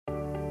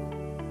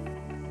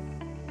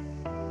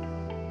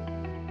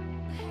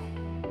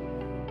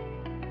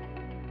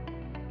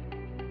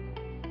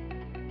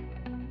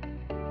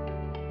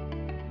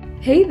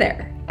Hey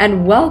there,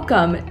 and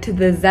welcome to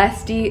the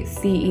Zesty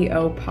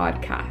CEO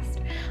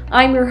podcast.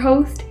 I'm your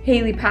host,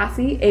 Haley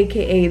Passy,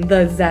 aka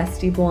the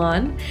Zesty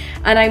Blonde,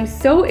 and I'm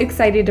so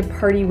excited to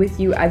party with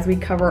you as we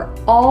cover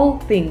all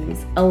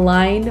things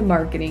aligned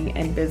marketing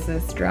and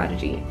business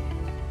strategy.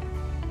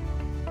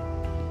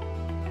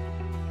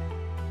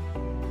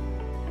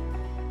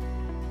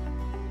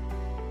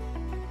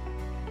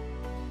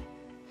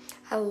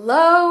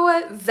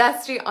 Hello,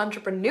 Zesty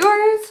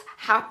entrepreneurs.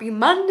 Happy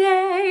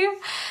Monday.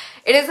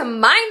 It is a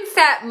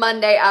Mindset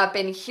Monday up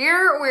in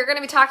here. We're going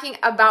to be talking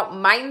about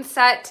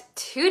mindset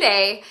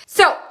today.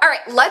 So, all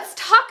right, let's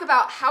talk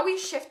about how we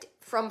shift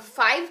from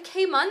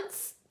 5K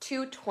months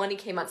to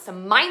 20K months,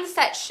 some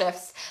mindset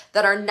shifts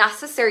that are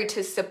necessary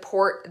to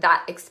support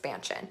that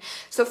expansion.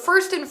 So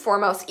first and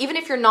foremost, even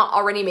if you're not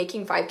already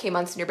making 5K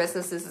months in your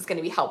business, this is going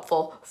to be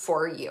helpful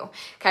for you,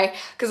 okay?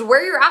 Because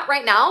where you're at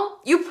right now,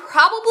 you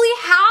probably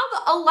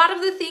have a lot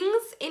of the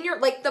things in your,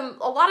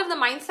 a lot of the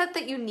mindset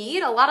that you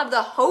need, a lot of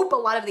the hope, a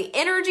lot of the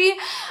energy,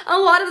 a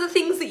lot of the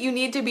things that you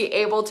need to be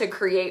able to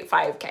create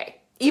 5K,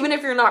 even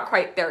if you're not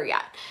quite there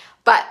yet.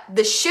 But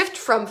the shift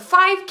from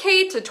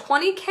 5K to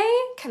 20K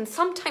can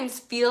sometimes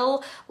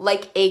feel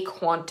like a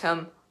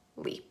quantum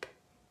leap,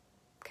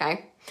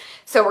 okay?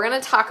 So we're going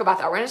to talk about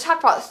that. We're going to talk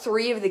about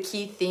 3 of the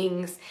key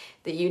things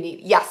that you need.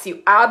 Yes,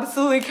 you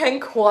absolutely can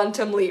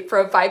quantum leap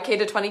from 5K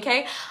to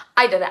 20K.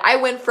 I did it. I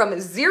went from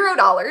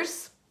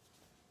 $0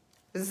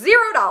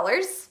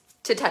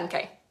 to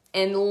 10K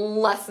in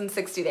less than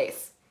 60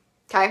 days,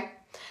 okay?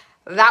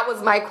 That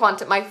was my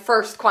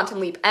first quantum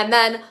leap. And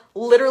then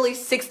literally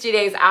 60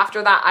 days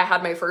after that, I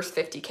had my first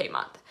 50K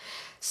month.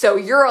 So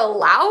you're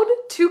allowed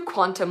to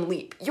quantum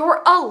leap.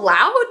 You're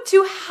allowed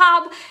to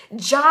have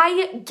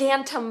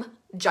gigantic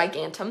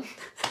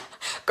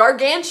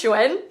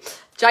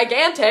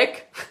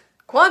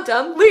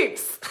quantum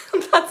leaps.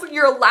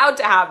 You're allowed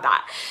to have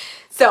that.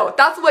 So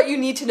that's what you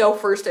need to know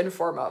first and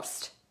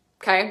foremost.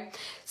 Okay.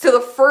 So the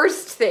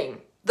first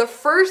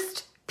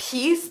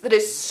piece that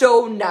is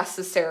so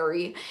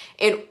necessary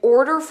in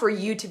order for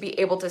you to be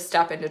able to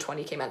step into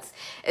 20K months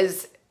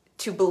is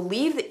to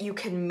believe that you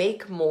can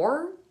make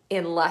more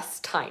in less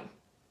time.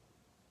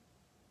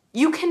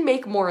 You can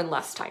make more in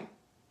less time,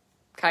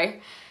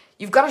 okay?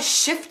 You've got to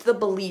shift the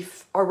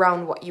belief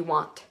around what you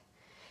want.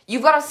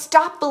 You've got to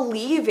stop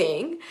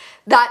believing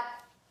that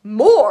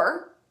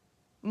more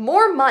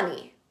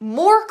money,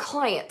 more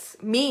clients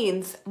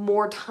means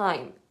more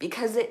time,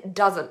 because it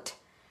doesn't.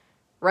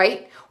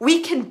 Right?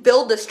 We can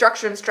build the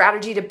structure and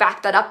strategy to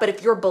back that up, but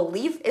if your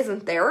belief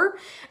isn't there,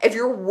 if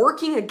you're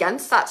working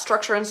against that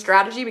structure and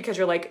strategy because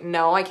you're like,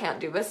 no, I can't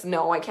do this,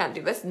 no, I can't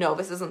do this, no,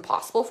 this isn't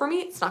possible for me,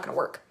 it's not going to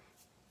work.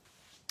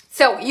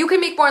 So you can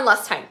make more in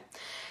less time.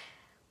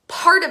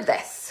 Part of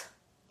this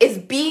is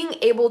being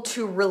able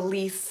to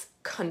release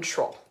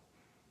control.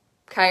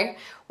 Okay?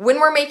 When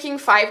we're making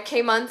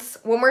 5K months,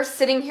 when we're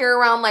sitting here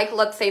around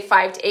let's say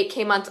 5 to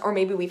 8K months, or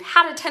maybe we've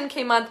had a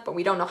 10K month, but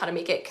we don't know how to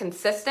make it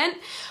consistent,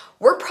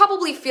 we're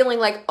probably feeling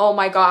like, oh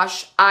my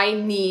gosh, I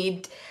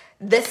need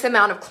this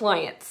amount of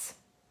clients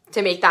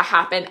to make that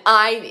happen.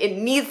 It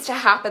needs to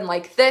happen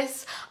like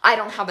this. I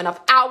don't have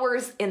enough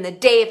hours in the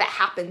day if it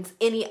happens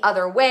any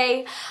other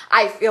way.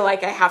 I feel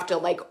like I have to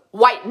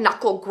white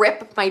knuckle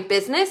grip my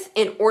business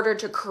in order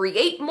to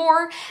create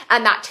more.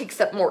 And that takes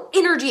up more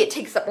energy. It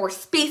takes up more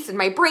space in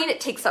my brain.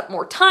 It takes up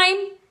more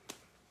time.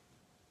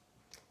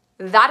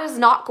 That is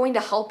not going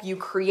to help you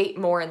create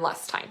more in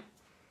less time.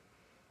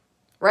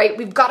 Right?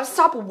 We've got to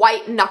stop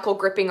white knuckle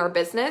gripping our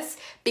business,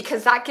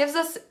 because that gives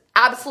us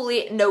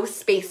absolutely no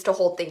space to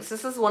hold things.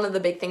 This is one of the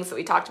big things that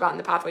we talked about in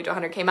the Pathway to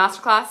 100K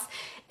Masterclass.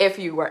 If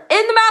you were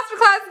in the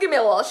masterclass, give me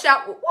a little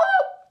shout. Woo!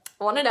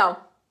 I want to know.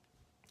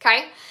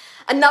 Okay?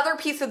 Another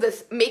piece of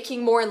this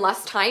making more in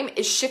less time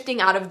is shifting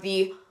out of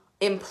the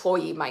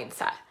employee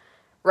mindset,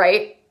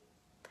 right?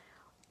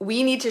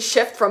 We need to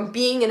shift from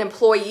being an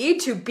employee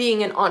to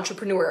being an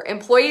entrepreneur.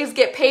 Employees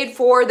get paid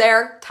for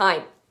their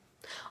time.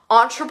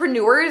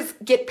 Entrepreneurs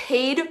get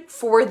paid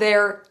for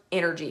their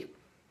energy.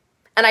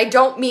 And I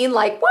don't mean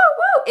woo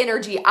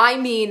energy. I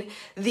mean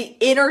the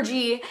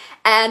energy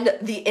and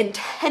the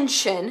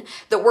intention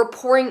that we're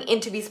pouring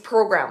into these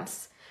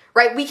programs,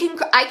 right?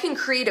 I can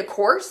create a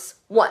course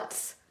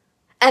once,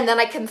 and then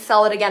I can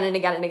sell it again and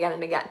again and again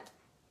and again.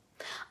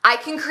 I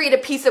can create a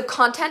piece of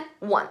content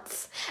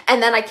once,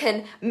 and then I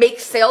can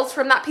make sales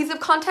from that piece of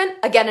content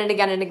again and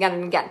again and again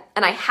and again.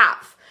 And I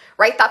have.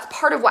 Right? That's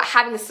part of what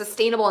having a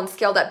sustainable and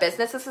scaled up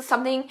business. This is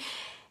something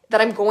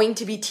that I'm going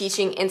to be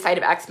teaching inside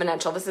of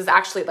Exponential. This is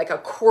actually a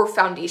core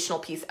foundational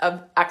piece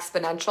of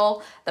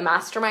Exponential, the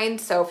mastermind.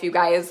 So if you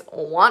guys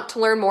want to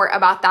learn more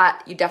about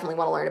that, you definitely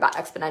want to learn about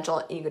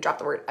Exponential, and you can drop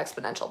the word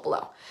exponential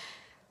below.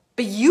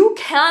 But you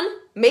can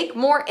make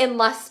more in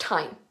less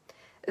time.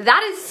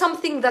 That is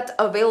something that's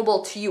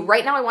available to you.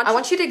 Right now, I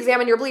want you to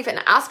examine your belief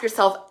and ask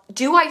yourself,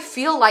 do I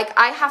feel like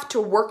I have to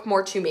work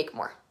more to make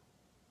more?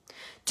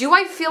 Do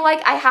I feel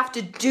like I have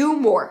to do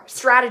more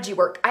strategy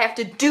work? I have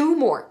to do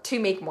more to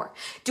make more.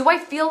 Do I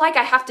feel like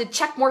I have to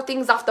check more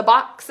things off the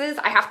boxes?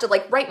 I have to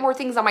write more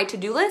things on my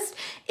to-do list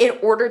in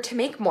order to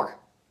make more.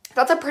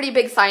 That's a pretty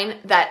big sign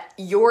that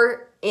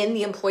you're in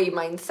the employee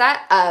mindset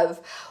of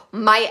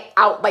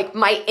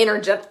my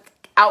energetic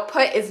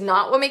output is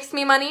not what makes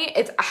me money.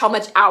 It's how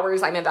much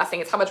hours I'm investing.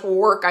 It's how much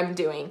work I'm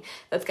doing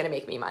that's going to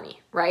make me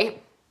money,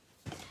 right?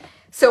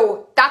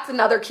 So that's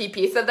another key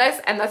piece of this.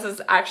 And this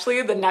is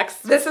actually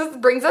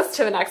brings us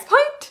to the next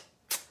point.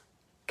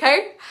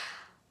 Okay.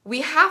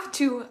 We have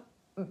to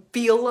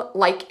feel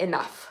like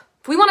enough.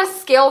 If we want to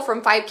scale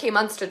from 5K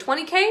months to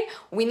 20K,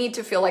 we need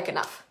to feel like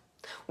enough.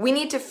 We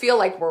need to feel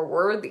like we're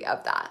worthy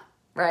of that,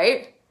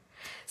 right?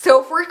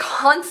 So if we're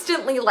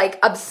constantly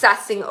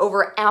obsessing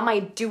over, am I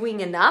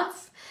doing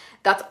enough?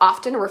 That's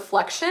often a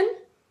reflection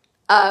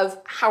of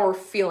how we're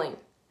feeling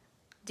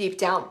deep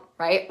down,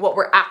 right? What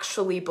we're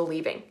actually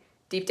believing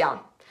deep down.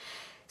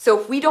 So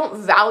if we don't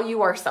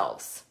value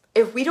ourselves,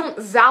 if we don't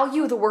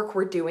value the work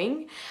we're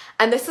doing,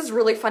 and this is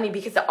really funny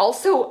because it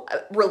also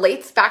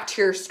relates back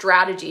to your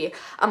strategy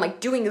on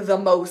doing the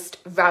most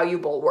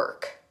valuable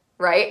work,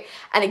 right?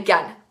 And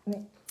again,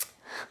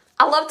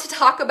 I love to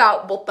talk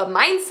about both the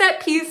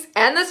mindset piece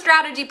and the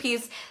strategy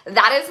piece.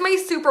 That is my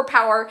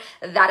superpower.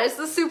 That is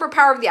the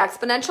superpower of the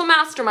Exponential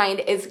Mastermind,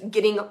 is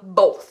getting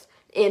both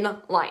in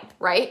line,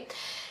 right?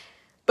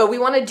 But we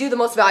want to do the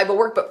most valuable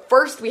work. But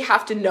first we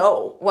have to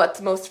know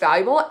what's most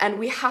valuable, and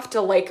we have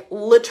to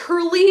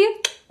literally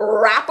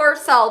wrap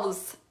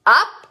ourselves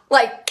up,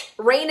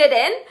 rein it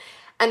in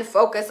and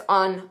focus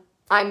on,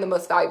 I'm the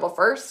most valuable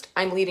first.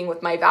 I'm leading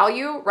with my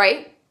value,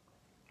 right?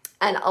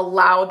 And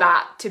allow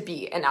that to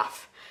be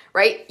enough,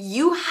 right?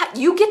 You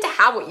get to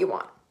have what you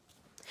want.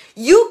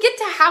 You get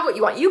to have what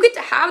you want. You get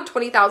to have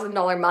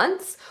 $20,000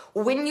 months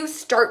when you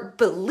start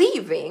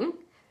believing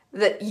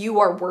that you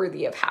are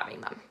worthy of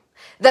having them.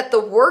 That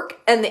the work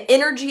and the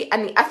energy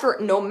and the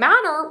effort, no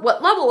matter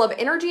what level of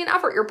energy and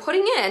effort you're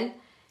putting in,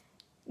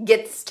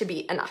 gets to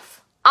be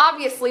enough.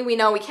 Obviously, we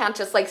know we can't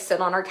just sit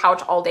on our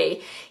couch all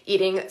day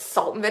eating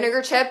salt and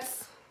vinegar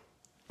chips,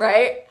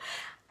 right?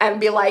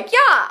 And be yeah,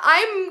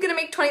 I'm going to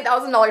make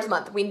 $20,000 a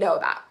month. We know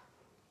that.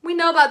 We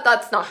know that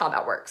that's not how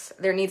that works.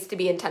 There needs to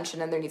be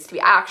intention and there needs to be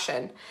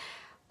action.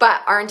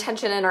 But our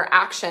intention and our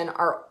action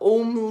are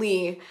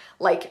only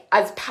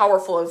as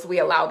powerful as we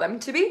allow them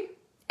to be.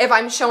 If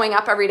I'm showing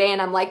up every day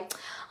and I'm I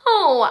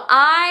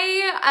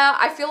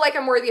feel like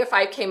I'm worthy of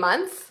 5K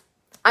months,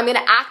 I'm going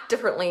to act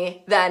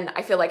differently than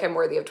I feel like I'm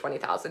worthy of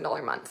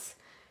 $20,000 months,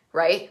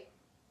 right?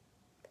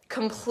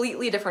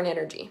 Completely different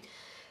energy.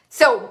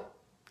 So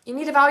you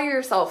need to value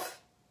yourself.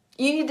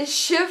 You need to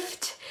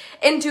shift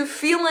into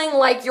feeling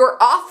like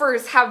your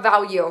offers have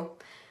value.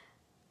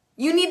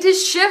 You need to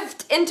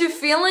shift into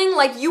feeling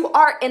like you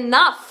are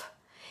enough.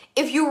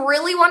 If you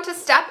really want to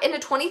step into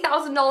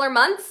 $20,000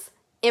 months,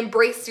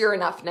 embrace your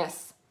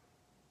enoughness.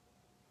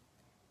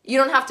 You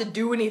don't have to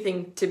do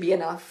anything to be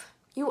enough.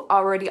 You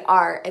already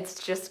are.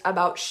 It's just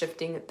about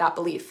shifting that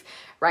belief,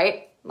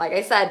 right? Like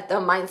I said, the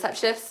mindset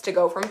shifts to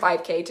go from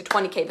 5K to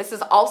 20K. This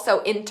is also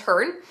in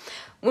turn,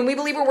 when we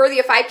believe we're worthy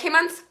of 5K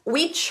months,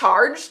 we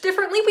charge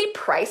differently. We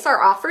price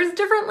our offers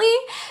differently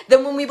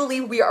than when we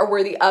believe we are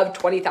worthy of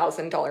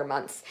 $20,000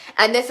 months.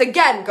 And this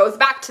again goes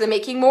back to the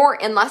making more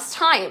in less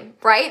time,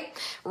 right?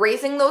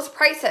 Raising those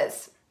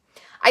prices.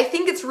 I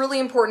think it's really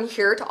important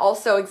here to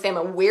also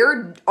examine,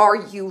 where are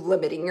you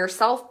limiting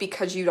yourself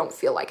because you don't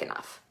feel like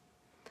enough?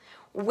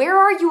 Where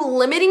are you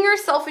limiting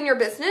yourself in your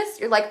business?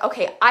 You're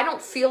okay, I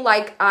don't feel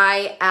like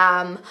I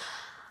am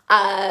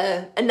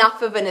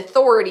enough of an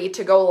authority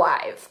to go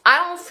live. I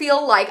don't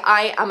feel like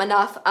I am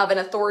enough of an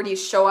authority to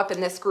show up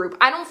in this group.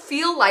 I don't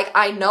feel like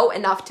I know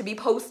enough to be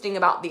posting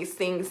about these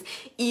things,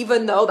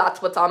 even though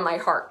that's what's on my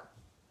heart.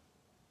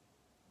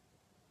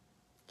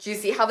 Do you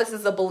see how this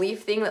is a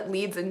belief thing that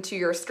leads into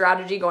your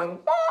strategy going,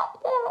 wah,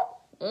 wah,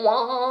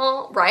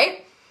 wah,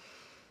 right?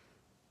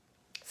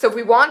 So if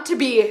we want to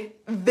be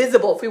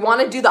visible, if we want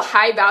to do the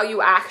high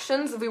value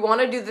actions, if we want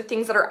to do the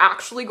things that are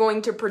actually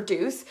going to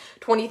produce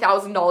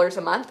 $20,000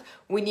 a month,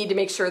 we need to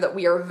make sure that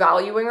we are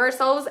valuing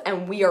ourselves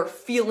and we are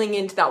feeling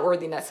into that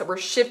worthiness. So we're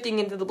shifting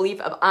into the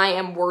belief of, I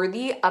am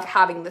worthy of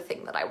having the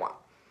thing that I want.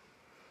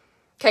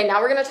 Okay,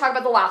 now we're going to talk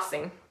about the last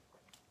thing.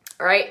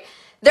 All right.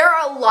 There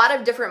are a lot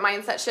of different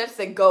mindset shifts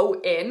that go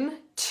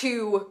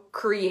into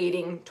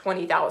creating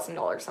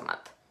 $20,000 a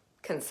month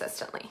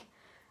consistently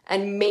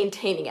and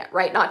maintaining it,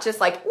 right? Not just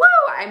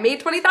whoa, I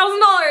made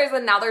 $20,000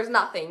 and now there's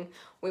nothing.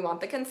 We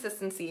want the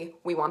consistency.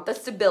 We want the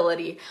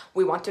stability.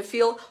 We want to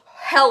feel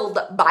held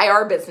by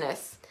our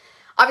business.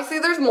 Obviously,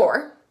 there's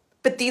more,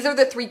 but these are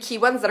the three key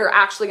ones that are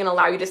actually going to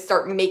allow you to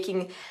start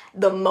making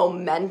the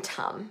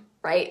momentum,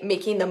 right?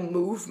 Making the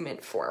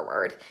movement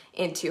forward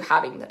into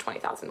having the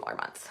 $20,000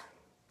 months.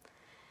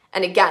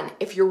 And again,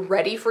 if you're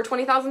ready for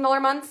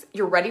 $20,000 months,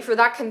 you're ready for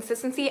that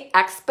consistency,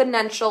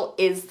 Exponential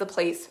is the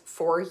place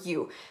for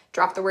you.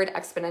 Drop the word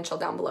exponential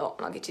down below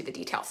and I'll get you the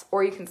details.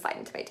 Or you can slide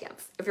into my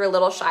DMs. If you're a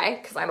little shy,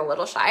 because I'm a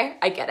little shy,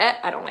 I get it.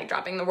 I don't like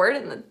dropping the word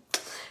in the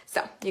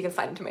So you can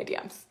slide into my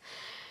DMs.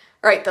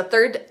 All right, the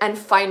third and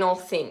final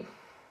thing,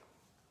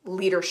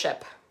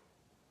 leadership.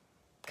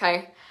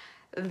 Okay,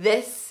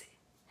 this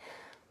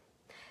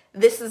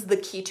is the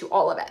key to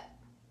all of it.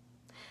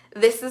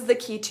 This is the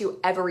key to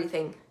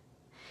everything,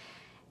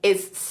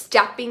 is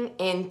stepping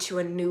into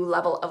a new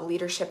level of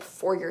leadership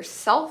for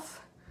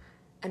yourself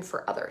and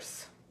for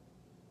others.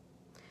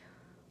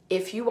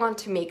 If you want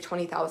to make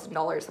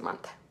 $20,000 a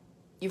month,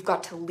 you've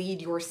got to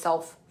lead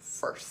yourself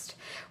first.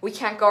 We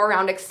can't go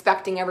around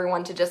expecting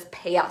everyone to just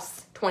pay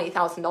us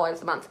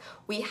 $20,000 a month.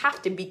 We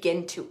have to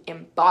begin to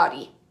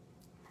embody,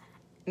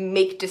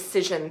 make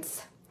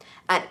decisions,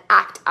 and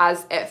act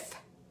as if.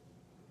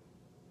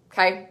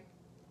 Okay?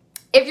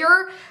 If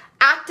you're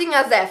acting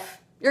as if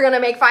you're going to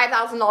make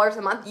 $5,000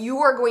 a month, you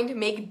are going to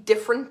make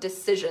different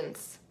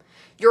decisions.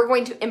 You're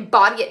going to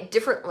embody it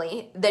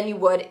differently than you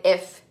would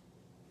if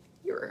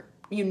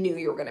you knew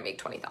you were going to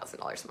make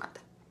 $20,000 a month.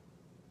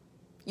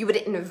 You would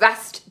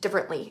invest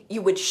differently.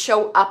 You would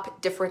show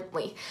up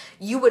differently.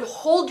 You would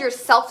hold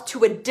yourself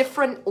to a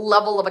different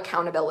level of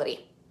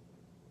accountability.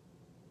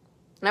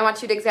 And I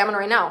want you to examine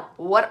right now,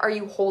 what are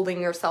you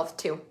holding yourself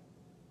to?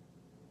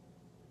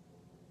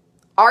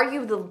 Are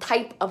you the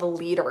type of a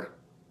leader?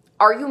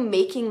 Are you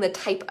making the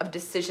type of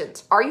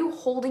decisions? Are you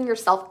holding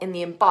yourself in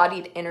the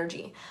embodied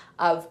energy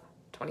of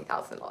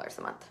 $20,000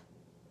 a month?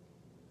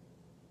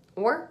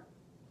 Or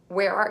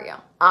where are you?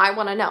 I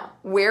want to know.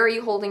 Where are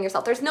you holding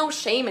yourself? There's no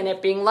shame in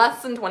it being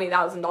less than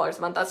 $20,000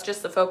 a month. That's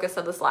just the focus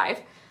of this live.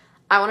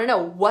 I want to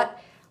know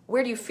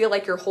where do you feel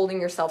like you're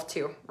holding yourself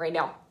to right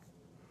now?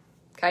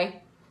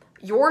 Okay?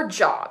 Your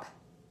job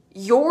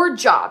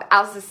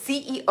as the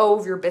CEO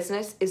of your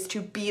business is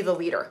to be the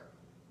leader,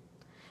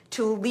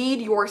 to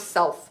lead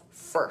yourself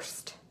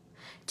first,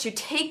 to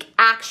take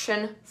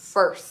action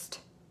first,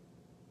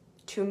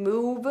 to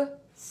move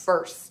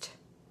first.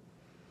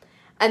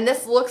 And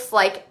this looks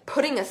like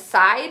putting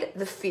aside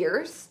the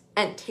fears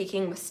and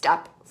taking the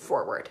step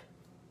forward.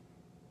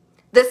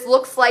 This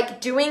looks like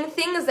doing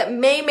things that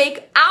may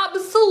make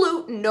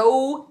absolute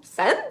no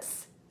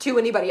sense to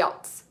anybody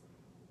else.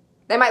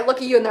 They might look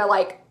at you and they're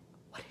like,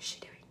 what is she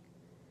doing?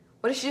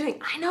 What is she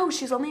doing? I know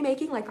she's only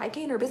making like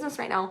 $5K in her business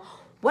right now.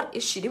 What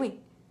is she doing?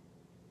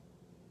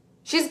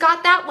 She's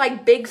got that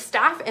like big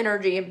staff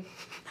energy.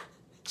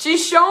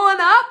 She's showing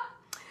up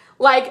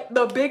like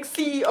the big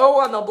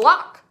CEO on the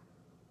block.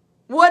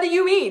 What do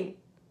you mean?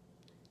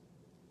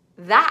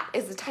 That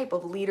is the type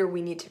of leader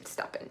we need to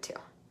step into.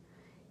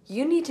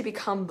 You need to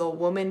become the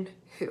woman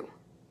who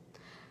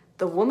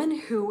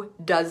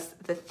does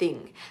the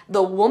thing,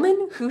 the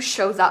woman who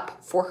shows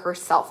up for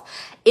herself.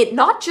 It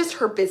not just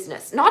her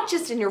business, not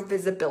just in your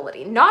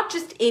visibility, not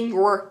just in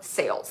your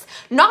sales,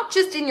 not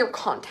just in your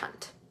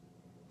content,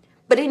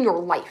 but in your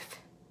life.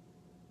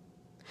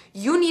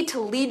 You need to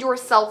lead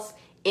yourself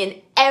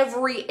in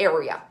every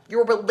area,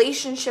 your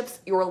relationships,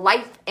 your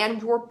life,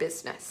 and your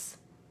business,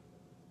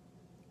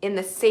 in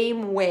the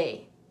same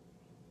way,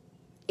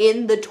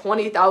 in the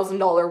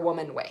 $20,000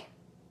 woman way.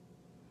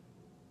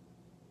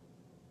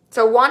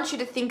 So I want you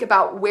to think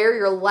about where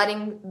you're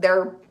letting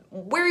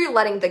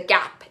the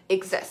gap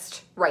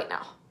exist right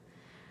now,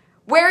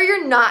 where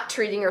you're not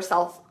treating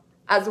yourself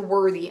as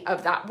worthy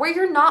of that, where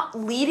you're not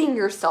leading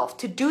yourself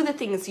to do the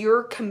things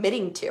you're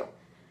committing to.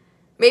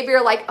 Maybe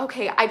you're like,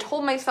 okay, I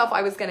told myself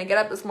I was going to get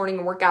up this morning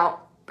and work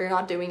out, but you're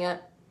not doing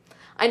it.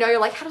 I know you're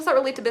like, how does that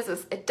relate to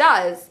business? It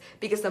does,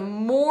 because the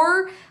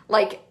more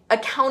like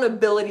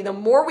accountability, the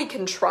more we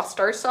can trust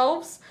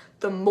ourselves,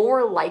 the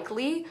more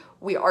likely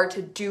we are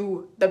to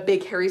do the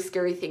big, hairy,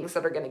 scary things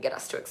that are going to get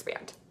us to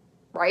expand,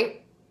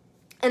 right?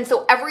 And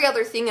so every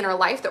other thing in our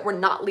life that we're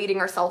not leading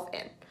ourselves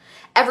in,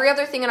 every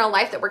other thing in our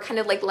life that we're kind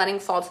of like letting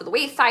fall to the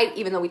wayside,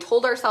 even though we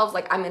told ourselves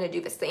like, I'm going to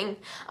do this thing,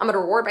 I'm going to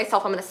reward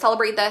myself, I'm going to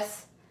celebrate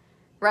this,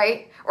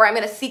 right? Or I'm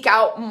going to seek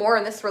out more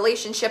in this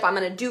relationship. I'm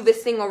going to do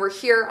this thing over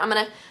here. I'm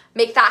going to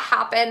make that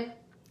happen.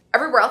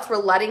 Everywhere else we're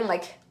letting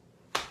like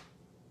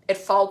it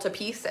fall to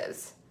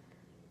pieces.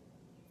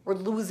 We're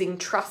losing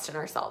trust in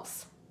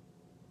ourselves.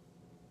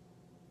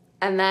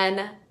 And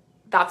then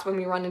that's when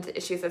we run into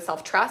issues of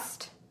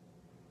self-trust.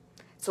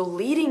 So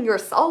leading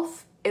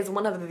yourself is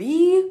one of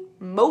the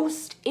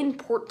most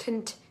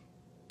important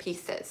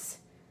pieces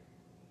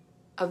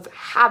of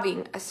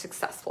having a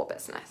successful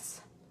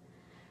business.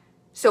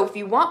 So if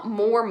you want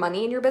more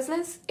money in your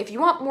business, if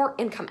you want more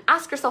income,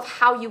 ask yourself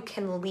how you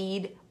can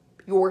lead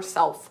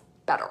yourself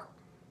better.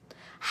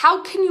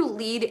 How can you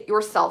lead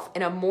yourself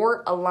in a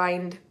more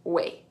aligned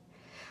way?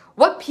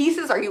 What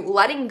pieces are you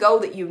letting go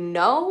that you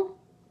know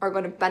are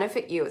going to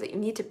benefit you, that you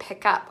need to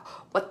pick up?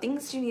 What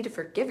things do you need to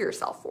forgive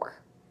yourself for?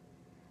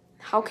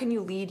 How can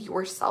you lead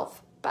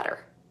yourself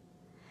better?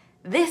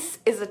 This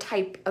is the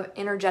type of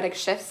energetic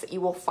shifts that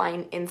you will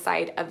find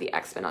inside of the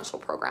Exponential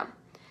program.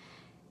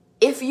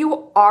 If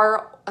you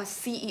are a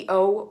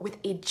CEO with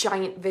a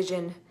giant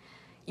vision,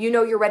 you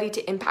know you're ready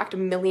to impact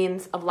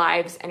millions of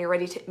lives and you're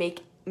ready to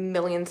make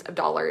millions of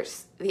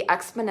dollars, the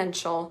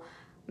Exponential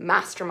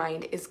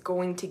Mastermind is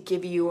going to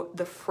give you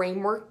the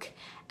framework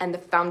and the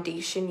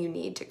foundation you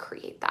need to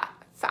create that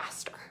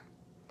faster.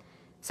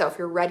 So if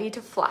you're ready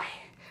to fly,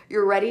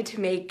 you're ready to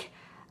make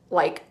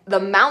like the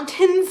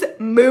mountains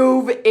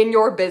move in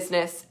your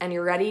business, and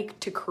you're ready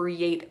to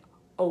create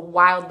a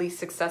wildly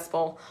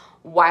successful,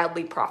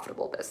 wildly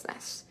profitable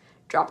business,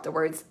 drop the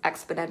words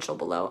exponential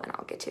below and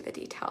I'll get you the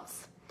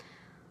details.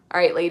 All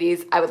right,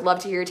 ladies, I would love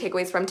to hear your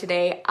takeaways from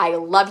today. I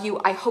love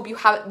you. I hope you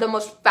have the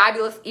most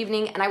fabulous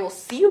evening, and I will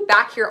see you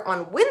back here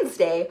on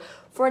Wednesday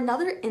for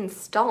another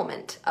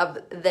installment of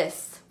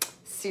this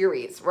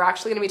series. We're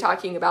actually going to be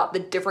talking about the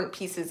different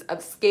pieces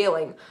of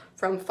scaling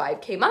from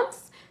 5K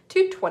months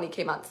to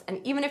 20K months.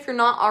 And even if you're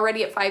not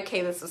already at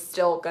 5K, this is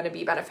still going to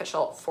be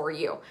beneficial for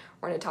you.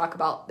 We're going to talk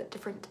about the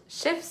different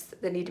shifts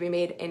that need to be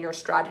made in your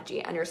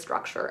strategy and your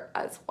structure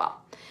as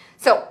well.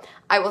 So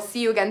I will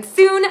see you again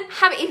soon.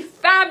 Have a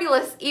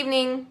fabulous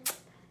evening,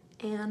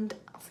 and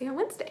I'll see you on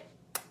Wednesday.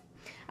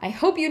 I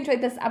hope you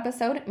enjoyed this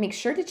episode. Make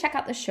sure to check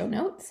out the show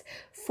notes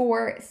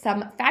for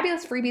some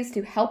fabulous freebies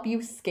to help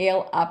you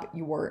scale up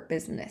your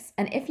business.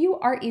 And if you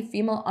are a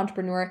female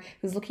entrepreneur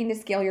who's looking to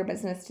scale your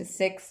business to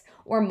 6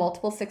 or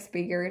multiple 6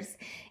 figures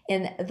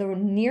in the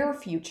near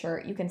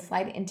future, you can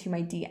slide into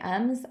my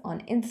DMs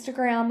on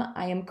Instagram.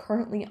 I am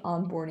currently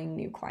onboarding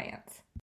new clients.